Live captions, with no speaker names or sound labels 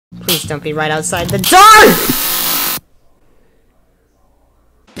Please don't be right outside the door!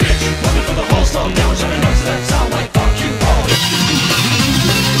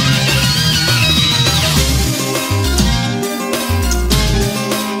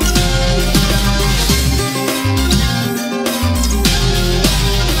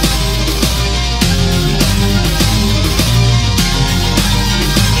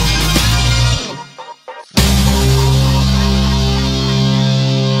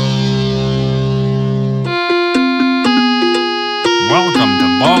 Welcome to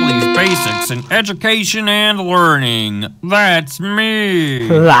Baldi's Basics in Education and Learning. That's me.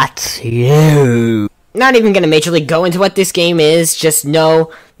 That's you. Not even gonna majorly go into what this game is, just know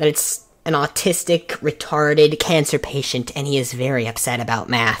that it's an autistic, retarded cancer patient, and he is very upset about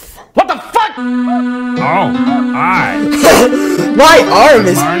math. What the fuck? Oh, hi. My arm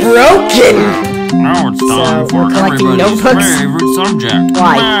is broken! Now it's time So, we're for collecting everybody's notebooks? favorite subject.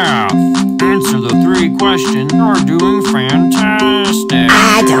 Why? Math. Answer the 3 questions. You're doing fantastic.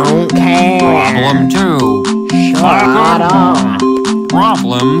 I don't care. Problem 2. Shut up.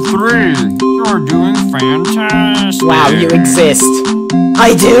 Problem 3. You're doing fantastic. Wow, you exist.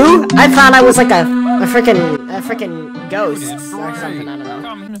 I do? I thought I was like a freaking ghost or something, I don't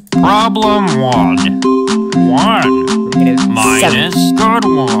know. Problem 1. 1 minus good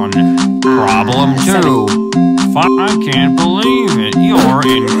 1. Problem 2. I can't believe it. You're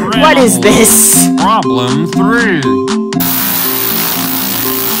incredible. What is this? Problem 3.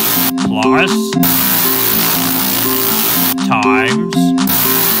 Plus times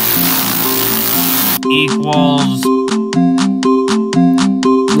equals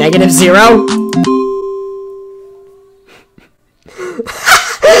 -0?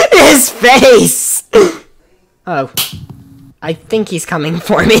 His face! Oh. I think he's coming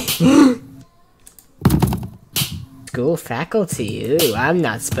for me. School faculty? Ooh, I'm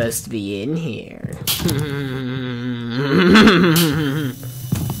not supposed to be in here.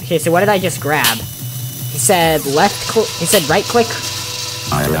 Okay, so what did I just grab? He said left click. He said right click.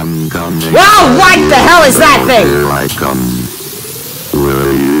 I am coming. Whoa! What the hell is that thing? Here I come.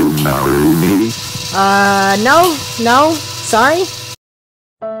 Will you marry me? No, sorry.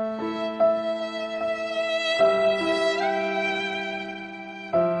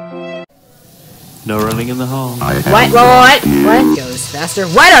 No running in the hall. What? Goes faster.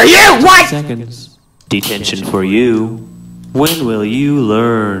 What are you? What? Seconds. Detention for you. When will you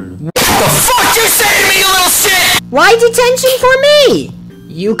learn? What the fuck you say to me, you little shit? Why detention for me?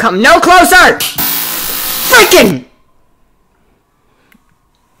 You come no closer! Freaking!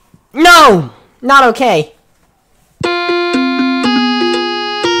 No! Not okay.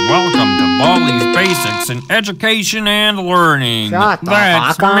 Welcome to Baldi's Basics in Education and Learning. Shut the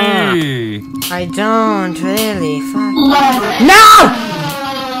That's fuck up. me. I don't really fuck. No!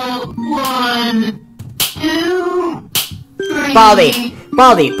 1, 2, 3.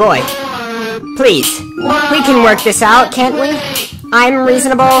 Baldi, boy. Please. We can work this out, can't we? I'm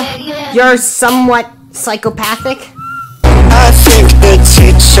reasonable. You're somewhat psychopathic. I think the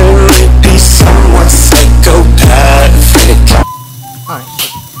teacher would be somewhat psychopathic. Oh,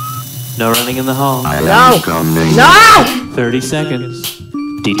 shit. No running in the hall. I No! am coming. No! 30 seconds.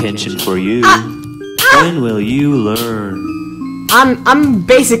 Detention for you. When will you learn? I'm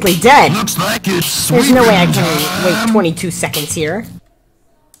basically dead. Looks like it's There's no way I can wait 22 seconds here.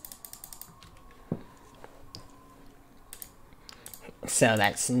 So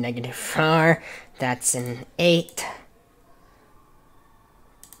that's -4. That's an 8.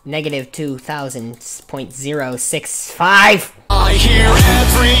 -2000.065. I hear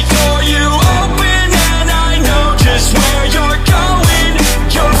every door you open, and I know just where you're going.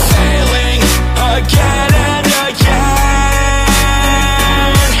 You're failing again and again.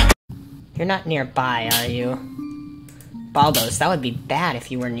 You're not nearby, are you? Baldos, that would be bad if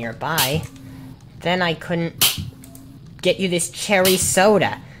you were nearby. Then I couldn't get you this cherry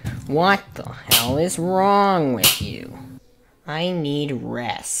soda. What the hell is wrong with you? I need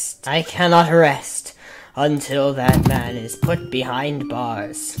rest. I cannot rest until that man is put behind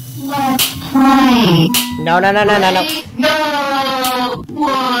bars. Let's play. No. Go.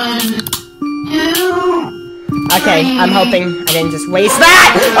 1, 2. Okay, I'm hoping I didn't just waste that!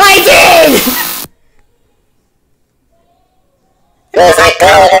 I did! Because I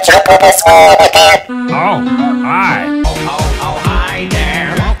go to jump on this wall again! Oh, hi. Oh, hi there.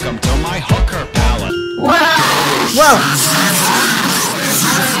 Welcome to my hooker palette. Whoa!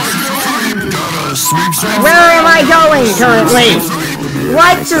 Where am I going currently?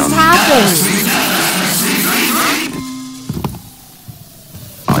 What just happened?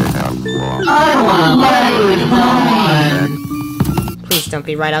 I have lost. I want to play with mine. Please don't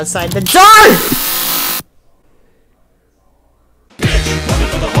be right outside the door!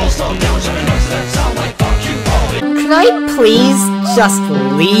 Can I please just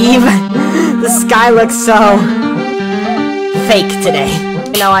leave? The sky looks so fake today.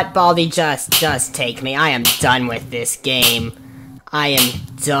 You know what, Baldi, just take me. I am done with this game. I am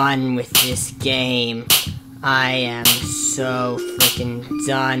done with this game. I am so freaking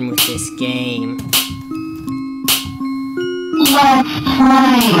done with this game. Let's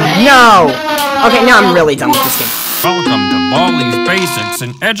play. No! Okay, now I'm really done with this game. Welcome to Baldi's Basics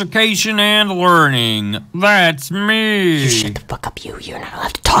in Education and Learning. That's me. Shut the fuck up, you. You're not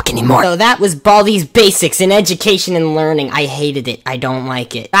allowed to talk anymore. So that was Baldi's Basics in Education and Learning. I hated it. I don't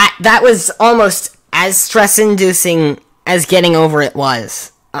like it. That was almost as stress-inducing as getting over it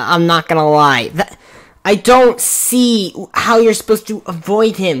was. I'm not gonna lie. I don't see how you're supposed to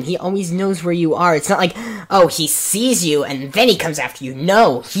avoid him. He always knows where you are. It's not like, oh, he sees you and then he comes after you.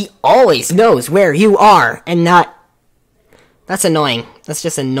 No, he always knows where you are and not... That's annoying. That's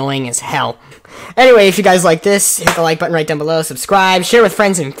just annoying as hell. Anyway, if you guys like this, hit the like button right down below, subscribe, share with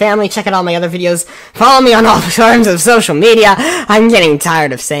friends and family, check out all my other videos, follow me on all forms of social media. I'm getting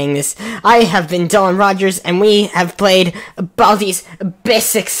tired of saying this. I have been Dylan Rogers, and we have played Baldi's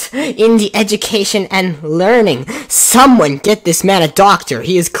Basics in the Education and Learning. Someone get this man a doctor.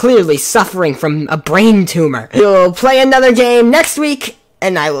 He is clearly suffering from a brain tumor. We'll play another game next week,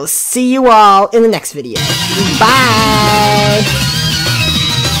 and I will see you all in the next video. Bye!